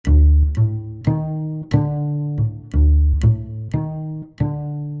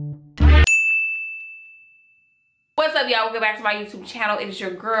up, y'all? Welcome back to my YouTube channel. It is your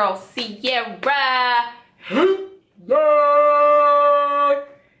girl, Sierra.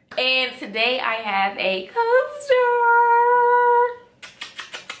 And today I have a customer.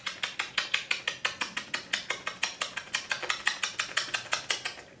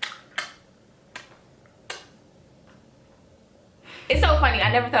 It's so funny. I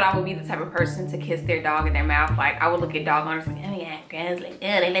never thought I would be the type of person to kiss their dog in their mouth. Like, I would look at dog owners like, oh yeah, girls, like, oh,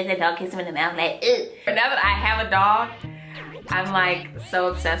 they let their dog kiss them in the mouth, like, ugh. But now that I have a dog, I'm like so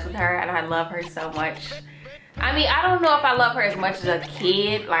obsessed with her and I love her so much. I mean, I don't know if I love her as much as a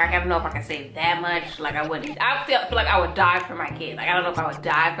kid. Like, I don't know if I can say that much. Like, I wouldn't. I feel like I would die for my kid. Like, I don't know if I would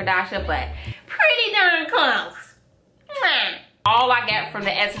die for Dasha, but pretty darn close. All I got from the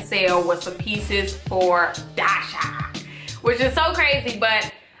SSENSE was some pieces for Dasha, which is so crazy.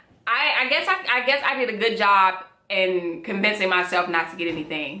 But I guess I did a good job in convincing myself not to get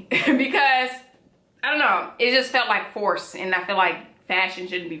anything because I don't know. It just felt like force, and I feel like fashion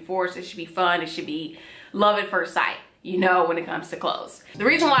shouldn't be forced. It should be fun. It should be love at first sight, you know, when it comes to clothes. The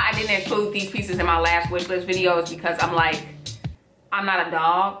reason why I didn't include these pieces in my last wish list video is because I'm like, I'm not a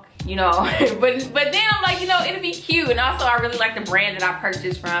dog, you know, but then I'm like, you know, it'd be cute. And also I really like the brand that I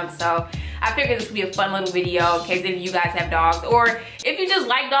purchased from. So I figured this would be a fun little video in case any of you guys have dogs, or if you just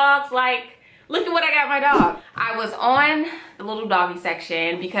like dogs, like, look at what I got my dog. I was on the little doggy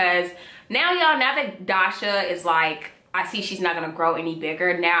section because now, y'all, now that Dasha is like, I see she's not gonna grow any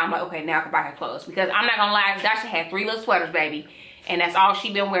bigger. Now I'm like, okay, now I can buy her clothes. Because I'm not gonna lie, Dasha had 3 little sweaters, baby. And that's all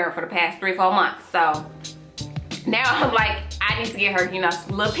she's been wearing for the past 3 or 4 months. So now I'm like, I need to get her, you know,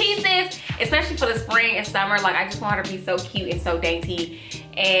 some little pieces, especially for the spring and summer. Like, I just want her to be so cute and so dainty.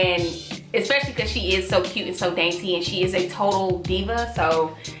 And especially because she is so cute and so dainty, and she is a total diva.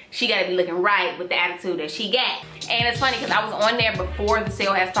 So she gotta be looking right with the attitude that she got. And it's funny because I was on there before the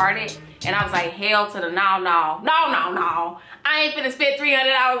sale had started. And I was like, hell to the no. I ain't finna spend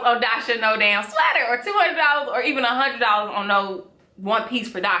 $300 on Dasha no damn sweater, or $200, or even $100 on no one piece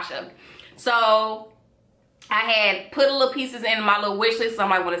for Dasha. So I had put a little pieces in my little wish list. So I'm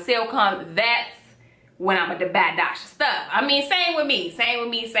like, when the sale comes, that's when I'm gonna buy Dasha stuff. I mean, same with me, same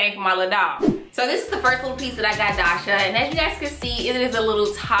for my little dog. So this is the first little piece that I got Dasha. And as you guys can see, it is a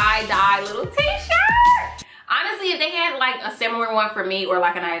little tie-dye little t-shirt. Honestly, if they had like a similar one for me, or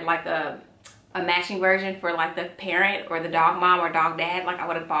like a matching version for like the parent or the dog mom or dog dad, like I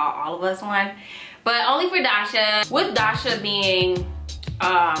would have bought all of us one. But only for Dasha. With Dasha being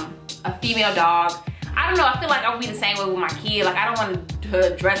a female dog, I don't know, I feel like I would be the same way with my kid. Like, I don't want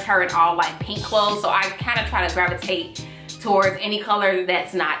to dress her in all like pink clothes, so I kind of try to gravitate towards any color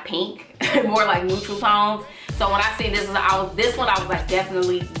that's not pink, more like neutral tones. So when I see this one, I was like,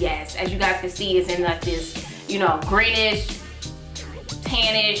 definitely yes. As you guys can see, it's in like this, you know, greenish,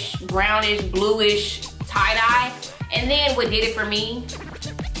 tannish, brownish, bluish tie-dye. And then what did it for me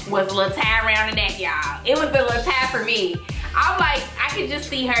was a little tie around the neck, y'all. It was a little tie for me. I'm like, I could just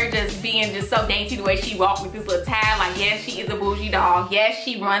see her just being just so dainty the way she walked with this little tie. Like, yes, she is a bougie dog. Yes,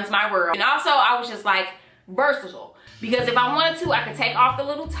 she runs my world. And also, I was just like, versatile. Because if I wanted to, I could take off the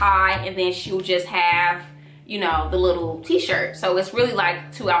little tie and then she'll just have, you know, the little t-shirt. So it's really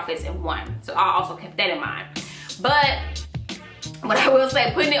like 2 outfits in one. So I also kept that in mind. But what I will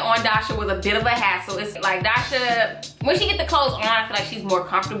say, putting it on Dasha was a bit of a hassle. It's like Dasha, when she get the clothes on, I feel like she's more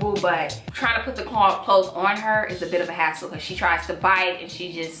comfortable, but trying to put the clothes on her is a bit of a hassle because she tries to bite and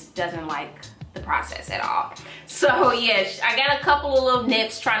she just doesn't like the process at all. So yeah, I got a couple of little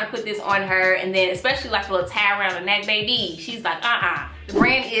nips trying to put this on her, and then especially like a little tie around the neck, baby. She's like, The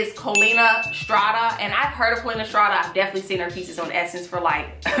brand is Colina Strada, and I've heard of Colina Strada. I've definitely seen her pieces on Essence for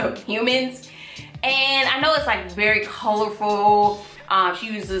like humans. And I know it's like very colorful. She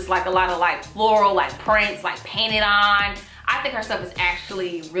uses like a lot of like floral, like prints, like painted on. I think her stuff is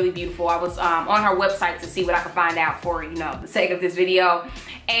actually really beautiful. I was on her website to see what I could find out for, you know, the sake of this video.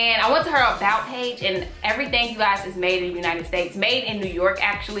 And I went to her about page, and everything, you guys, is made in the United States. Made in New York,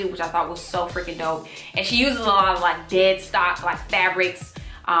 actually, which I thought was so freaking dope. And she uses a lot of like dead stock, like fabrics.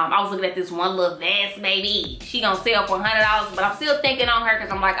 I was looking at this one little vest, baby. She gonna sell for $100, but I'm still thinking on her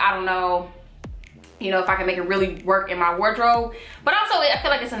because I'm like, I don't know, you know, if I can make it really work in my wardrobe. But also, I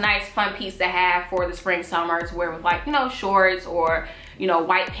feel like it's a nice, fun piece to have for the spring, summer, to wear with like, you know, shorts or, you know,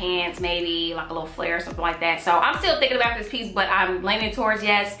 white pants, maybe like a little flare or something like that. So I'm still thinking about this piece, but I'm leaning towards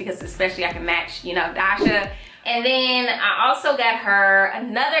yes, because especially I can match, you know, Dasha. And then I also got her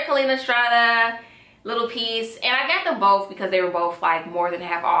another Colina Strada little piece, and I got them both because they were both like more than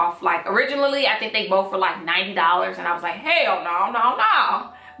half off. Like originally, I think they both were like $90, and I was like, hell no.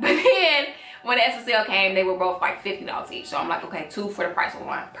 But then when the SSL came, they were both like $50 each. So I'm like, okay, 2 for the price of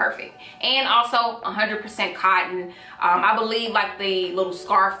 1. Perfect. And also 100% cotton. I believe like the little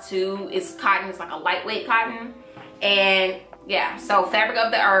scarf too is cotton. It's like a lightweight cotton. And yeah, so fabric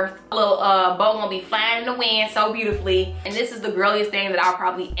of the earth. A little bow gonna be flying in the wind so beautifully. And this is the girliest thing that I'll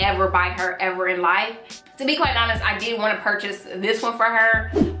probably ever buy her ever in life. To be quite honest, I did want to purchase this one for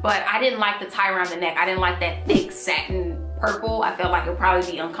her, but I didn't like the tie around the neck. I didn't like that thick satin purple. I felt like it would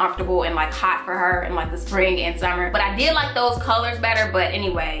probably be uncomfortable and like hot for her in like the spring and summer. But I did like those colors better. But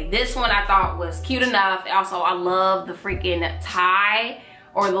anyway, this one I thought was cute enough. Also, I love the freaking tie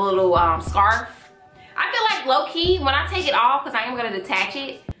or the little scarf. I feel like low-key, when I take it off, because I am going to detach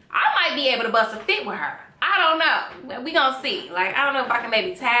it, I might be able to bust a fit with her. I don't know. We gonna see. Like, I don't know if I can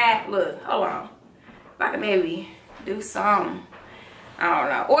maybe tag. Look, hold on. If I can maybe do some. I don't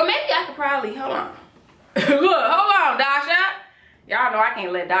know. Or maybe I could probably, hold on. Look, hold on, Dasha. Y'all know I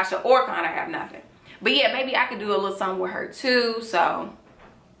can't let Dasha or Connor have nothing. But yeah, maybe I could do a little something with her too. So,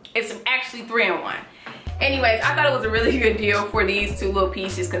 it's actually 3 in 1. Anyways, I thought it was a really good deal for these 2 little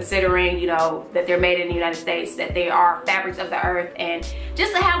pieces, considering, you know, that they're made in the United States, that they are fabrics of the earth, and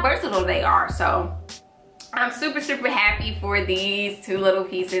just to how versatile they are. So I'm super, super happy for these 2 little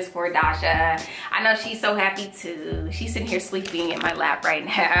pieces for Dasha. I know she's so happy too. She's sitting here sleeping in my lap right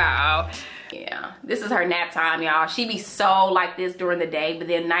now. Yeah, this is her nap time, y'all. She be so like this during the day, but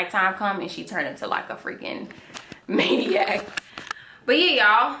then nighttime come and she turn into like a freaking maniac. But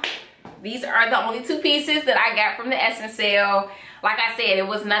yeah, y'all. These are the only 2 pieces that I got from the Essence sale. Like I said, it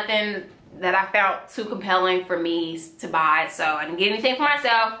was nothing that I found too compelling for me to buy. So I didn't get anything for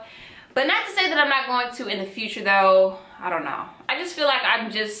myself. But not to say that I'm not going to in the future though. I don't know. I just feel like I'm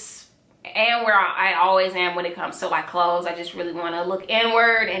just where I always am when it comes to like clothes. I just really want to look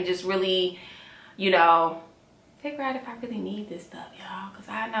inward and just really, you know, figure out if I really need this stuff, y'all. Because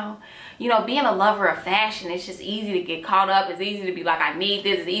I know, you know, being a lover of fashion, it's just easy to get caught up. It's easy to be like, I need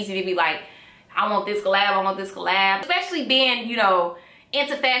this. It's easy to be like, I want this collab, I want this collab. Especially being, you know,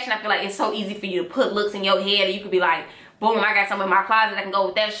 into fashion, I feel like it's so easy for you to put looks in your head. And you could be like, boom, I got something in my closet that can go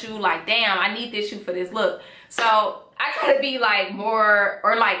with that shoe. Like, damn, I need this shoe for this look. So I try to be like more,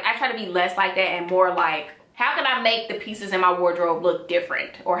 or like, I try to be less like that and more like, how can I make the pieces in my wardrobe look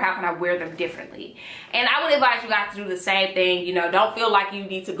different? Or how can I wear them differently? And I would advise you guys to do the same thing. You know, don't feel like you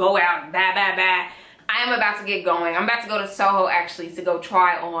need to go out and buy. I am about to get going. I'm about to go to SOHO actually to go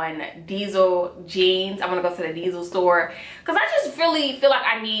try on Diesel jeans. I'm gonna go to the Diesel store because I just really feel like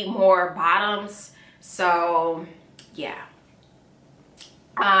I need more bottoms. So yeah.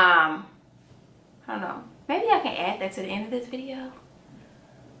 I don't know. Maybe I can add that to the end of this video.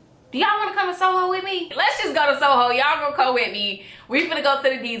 Do y'all want to come to SOHO with me? Let's just go to SOHO. Y'all gonna come with me. We're gonna go to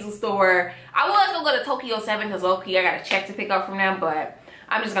the Diesel store. I was gonna go to Tokyo 7 because low-key I got a check to pick up from them, but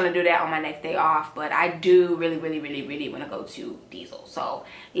I'm just gonna do that on my next day off. But I do really want to go to Diesel. So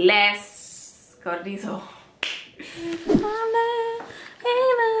let's go to Diesel.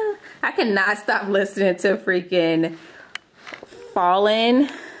 I cannot stop listening to freaking Fallen.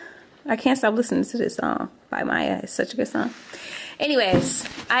 I can't stop listening to this song by Maya. It's such a good song. Anyways,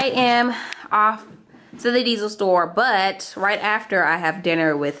 I am off to the Diesel store, but right after I have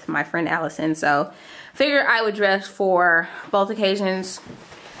dinner with my friend Allison, so figured I would dress for both occasions.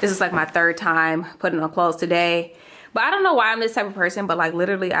 This is like my 3rd time putting on clothes today, but I don't know why I'm this type of person, but like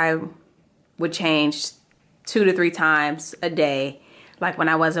literally I would change 2 to 3 times a day, like when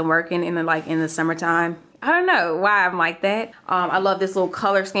I wasn't working in the summertime. I don't know why I'm like that. I love this little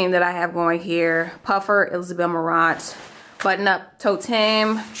color scheme that I have going here. Puffer, Elizabeth Marant. Button up toe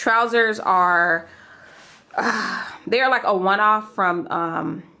Tim. Trousers are, they're like a one-off from,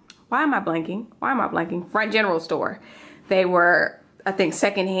 why am I blanking? Front General Store. They were, I think,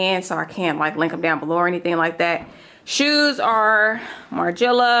 secondhand, so I can't like link them down below or anything like that. Shoes are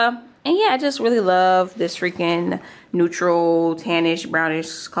Margiela. And yeah, I just really love this freaking neutral, tannish,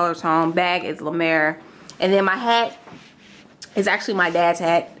 brownish color tone. Bag is La Mer. And then my hat is actually my dad's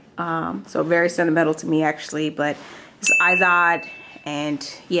hat. So very sentimental to me actually, but it's Izod,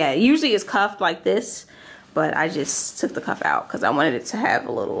 and yeah, usually it's cuffed like this, but I just took the cuff out because I wanted it to have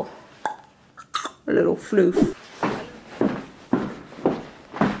a little floof.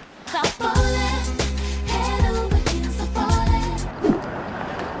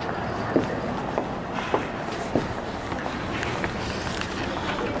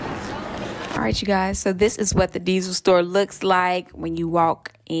 All right, you guys, so this is what the Diesel store looks like when you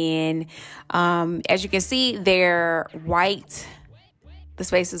walk in. As you can see, they're white. the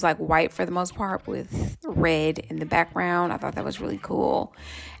space is like white for the most part with red in the background. I thought that was really cool.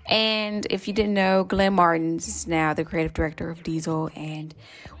 And if you didn't know, Glenn Martins is now the creative director of Diesel, and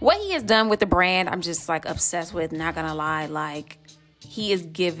what he has done with the brand, I'm just like obsessed with, not gonna lie. Like, he is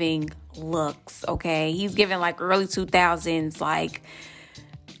giving looks, okay? He's giving like early 2000s like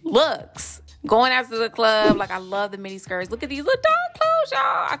looks. Going out to the club, like I love the mini skirts. Look at these little dog clothes,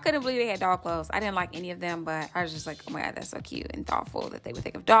 y'all. I couldn't believe they had dog clothes. I didn't like any of them, but I was just like, oh my God, that's so cute and thoughtful that they would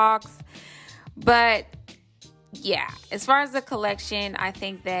think of dogs. But yeah, as far as the collection, I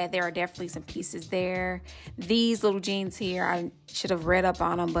think that there are definitely some pieces there. These little jeans here, I should have read up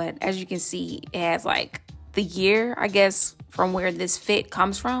on them, but as you can see, it has like the year, I guess, from where this fit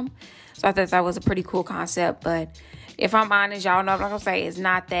comes from. So I thought that was a pretty cool concept. But if I'm honest, y'all know what I'm gonna say, it's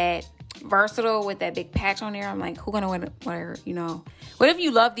not that versatile with that big patch on there. I'm like, who gonna wear, you know, what if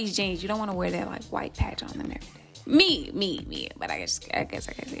you love these jeans, you don't want to wear that like white patch on them every day? Me, but I guess I can't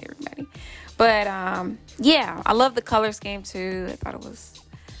say everybody. But yeah, I love the color scheme too. I thought it was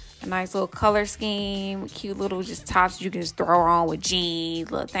a nice little color scheme, cute little just tops you can just throw on with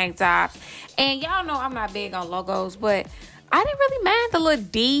jeans, little tank tops. And y'all know I'm not big on logos, but I didn't really mind the little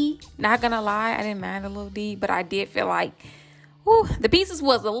D, not gonna lie. I didn't mind the little D, but I did feel like, whew, the pieces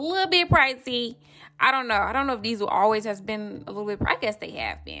was a little bit pricey. I don't know if these always has been a little bit, I guess they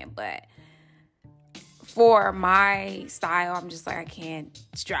have been, but for my style, I'm just like, I can't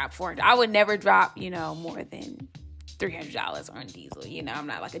drop $400. I would never drop, you know, more than $300 on Diesel. You know, I'm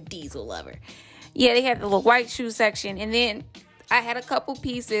not like a Diesel lover. Yeah, they had the little white shoe section, and then I had a couple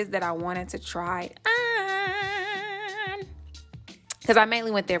pieces that I wanted to try on, because I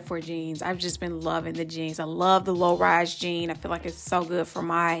mainly went there for jeans. I've just been loving the jeans. I love the low-rise jean. I feel like it's so good for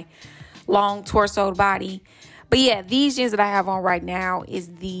my long torso body. But yeah, these jeans that I have on right now is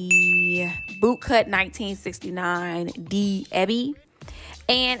the bootcut 1969 D Ebby.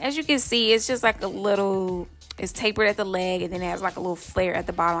 And as you can see, it's just like a little, it's tapered at the leg, and then it has like a little flare at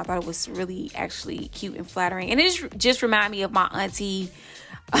the bottom. I thought it was really actually cute and flattering. And it just reminded me of my auntie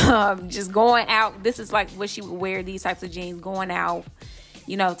just going out. This is like what she would wear, these types of jeans, going out,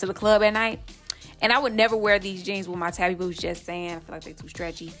 you know, to the club at night. And I would never wear these jeans with my tabby boots, just saying. I feel like they're too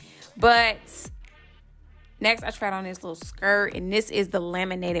stretchy. But next, I tried on this little skirt, and this is the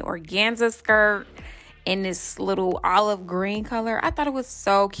laminated organza skirt in this little olive green color. I thought it was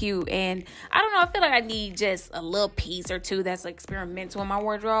so cute, and I don't know, I feel like I need just a little piece or two that's experimental in my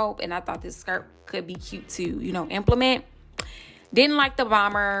wardrobe, and I thought this skirt could be cute to, you know, implement. Didn't like the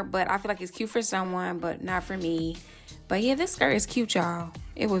bomber, but I feel like it's cute for someone, but not for me. But yeah, this skirt is cute, y'all.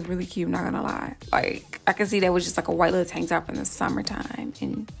 It was really cute, not gonna lie. Like, I can see that was just like a white little tank top in the summertime.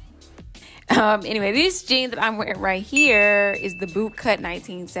 And anyway, this jean that I'm wearing right here is the bootcut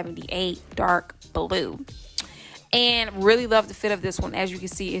 1978 dark blue. And really love the fit of this one. As you can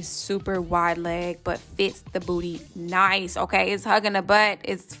see, it's super wide leg, but fits the booty nice, okay? It's hugging the butt.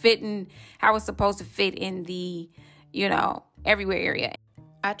 It's fitting how it's supposed to fit in the, you know, everywhere area.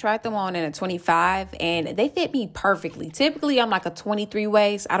 I tried them on in a 25, and they fit me perfectly. Typically, I'm like a 23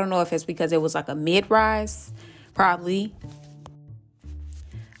 waist. I don't know if it's because it was like a mid-rise, probably.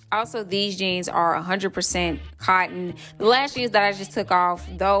 Also, these jeans are 100% cotton. The last jeans that I just took off,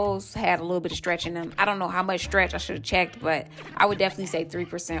 those had a little bit of stretch in them. I don't know how much stretch, I should have checked, but I would definitely say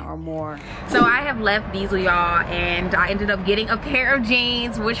 3% or more. So I have left Diesel, y'all, and I ended up getting a pair of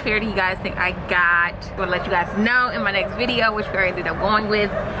jeans. Which pair do you guys think I got? I'm gonna let you guys know in my next video which pair I ended up going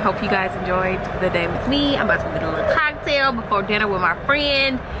with. Hope you guys enjoyed the day with me. I'm about to get a little cocktail before dinner with my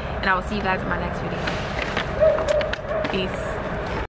friend, and I will see you guys in my next video. Peace.